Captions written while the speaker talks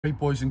Hey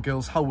boys and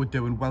girls, how we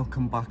doing?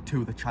 Welcome back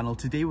to the channel.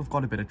 Today we've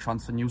got a bit of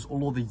transfer news.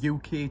 Although the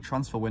UK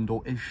transfer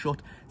window is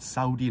shut,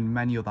 Saudi and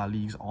many other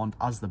leagues aren't,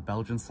 as the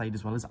Belgian side,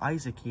 as well as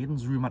Isaac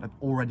Hayden's rumoured to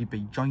already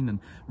be joining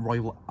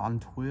Royal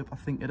Antwerp, I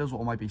think it is,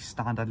 or it might be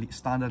Standard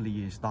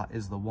Liège, that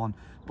is the one.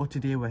 But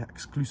today we're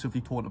exclusively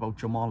talking about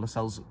Jamal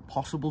Lascelles'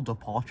 possible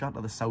departure to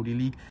the Saudi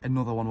League.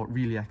 Another one what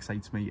really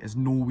excites me is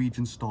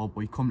Norwegian star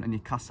boy coming to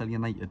Newcastle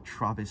United,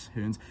 Travis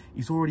Hernes.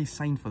 He's already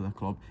signed for the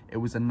club. It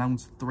was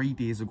announced 3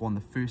 days ago on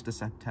the 1st of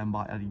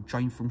September and he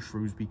joined from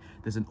Shrewsbury.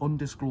 There's an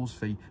undisclosed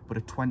fee but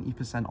a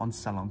 20% on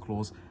sell-on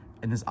clause,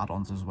 and there's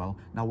add-ons as well.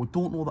 Now we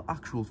don't know the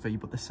actual fee,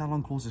 but the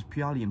sell-on clause is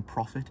purely in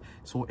profit.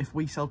 So if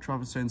we sell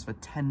Travis Hernes for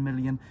 10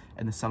 million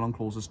and the sell-on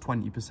clause is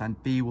 20%,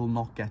 they will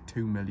not get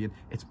 2 million.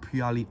 It's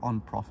purely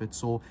on profit.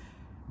 So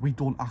we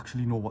don't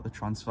actually know what the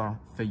transfer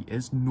fee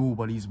is.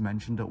 Nobody's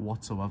mentioned it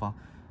whatsoever.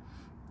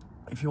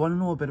 If you want to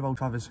know a bit about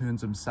Travis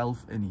Hernes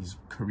himself and his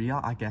career,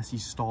 I guess he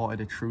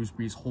started at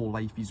Shrewsbury his whole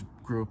life. He's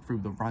grew up through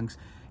the ranks.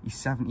 He's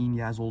 17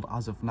 years old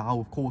as of now.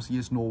 Of course, he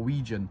is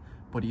Norwegian,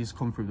 but he has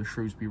come through the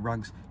Shrewsbury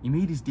ranks. He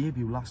made his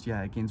debut last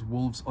year against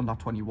Wolves under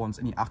 21s,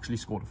 and he actually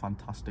scored a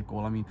fantastic goal.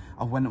 I mean,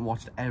 I went and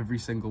watched every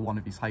single one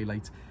of his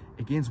highlights.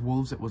 Against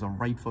Wolves, it was a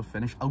right foot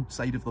finish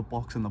outside of the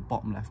box in the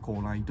bottom left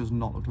corner. He does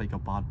not look like a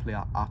bad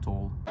player at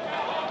all.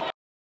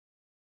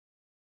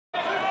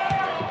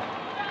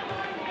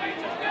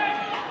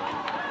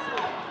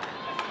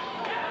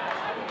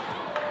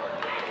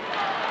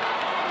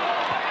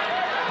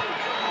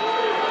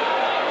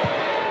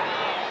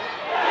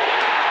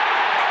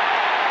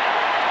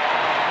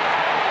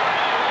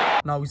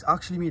 Now, he's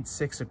actually made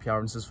 6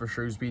 appearances for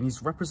Shrewsbury and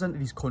he's represented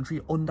his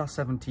country under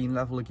 17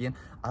 level again.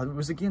 It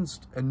was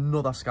against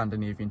another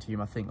Scandinavian team,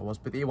 I think it was,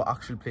 but they were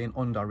actually playing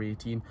under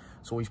 18.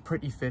 So he's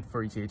pretty fit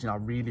for his age and I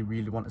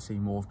really want to see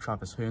more of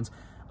Travis Hernes.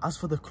 As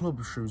for the club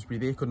of Shrewsbury,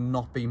 they could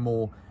not be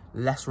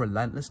less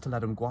relentless to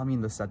let him go. I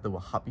mean, they said they were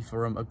happy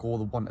for him, a goal,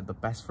 they wanted the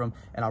best for him,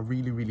 and I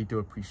really do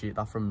appreciate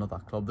that from another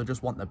club. They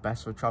just want the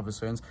best for Travis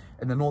Hernes,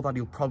 and they know that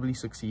he'll probably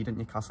succeed at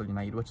Newcastle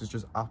United, which is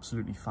just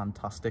absolutely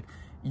fantastic.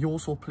 He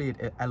also played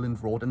at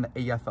Elland Road in the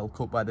EFL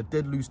Cup, where they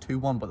did lose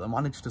 2-1, but they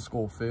managed to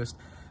score first.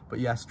 But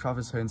yes,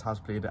 Travis Hernes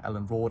has played at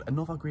Elland Road.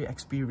 Another great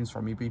experience for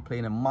him. He'll be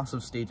playing in massive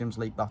stadiums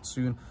like that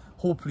soon.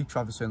 Hopefully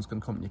Travis Hernes can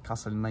come to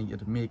Newcastle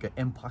United, make an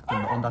impact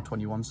in the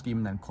under-21 scheme,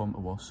 and then come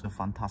to us. A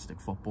fantastic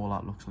footballer,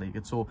 that looks like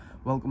it. So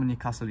welcome to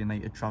Newcastle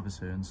United, Travis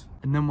Hernes.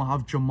 And then we'll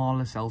have Jamal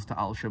Lascelles to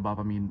Al-Shabaab.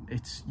 I mean,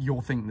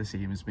 you're thinking the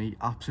same as me.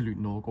 Absolute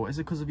no-go. Is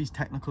it because of his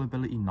technical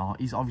ability? No,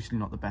 he's obviously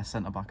not the best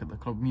centre-back at the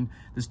club. I mean,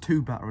 there's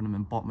 2 better than him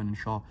in Botman and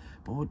Shaw.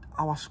 But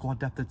our squad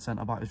depth at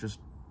centre-back is just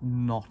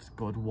not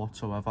good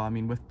whatsoever. I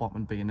mean, with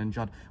Botman being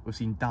injured, we've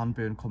seen Dan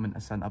Burn come into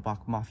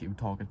centre-back, Matthew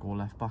Target go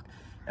left-back.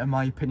 In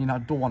my opinion, I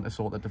don't want to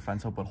sort the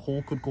defence out, but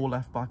Hall could go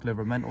left-back,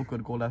 Livermore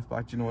could go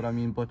left-back, do you know what I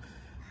mean? But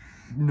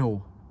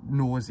no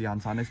is the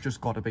answer, and it's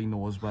just got to be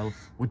no as well.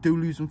 We do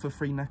lose him for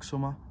free next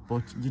summer,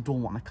 but you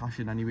don't want to cash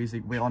in anyways.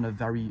 Like, we're on a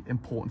very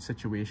important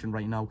situation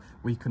right now.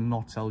 We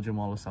cannot sell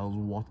Jamal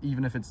Lascelles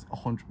even if it's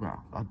 100,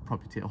 well, I'd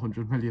probably take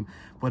 100 million,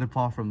 but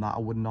apart from that, I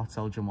would not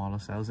sell Jamal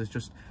Lascelles. It's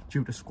just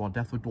due to squad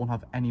depth. We don't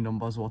have any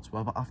numbers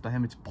whatsoever. After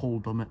him, it's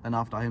Paul Dummett, and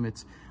after him,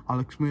 it's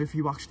Alex Murphy,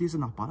 who actually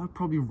isn't that bad. I'd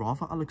probably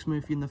rather Alex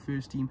Murphy in the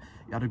first team.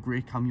 He had a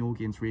great cameo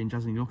against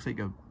Rangers, and he looks like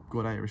a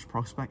good Irish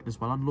prospect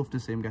as well. I'd love to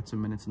see him get some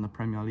minutes in the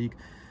Premier League.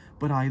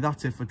 But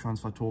that's it for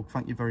Transfer Talk.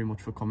 Thank you very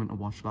much for coming to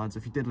watch, lads.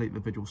 If you did like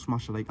the video,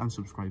 smash the like and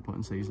subscribe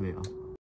button. See you later.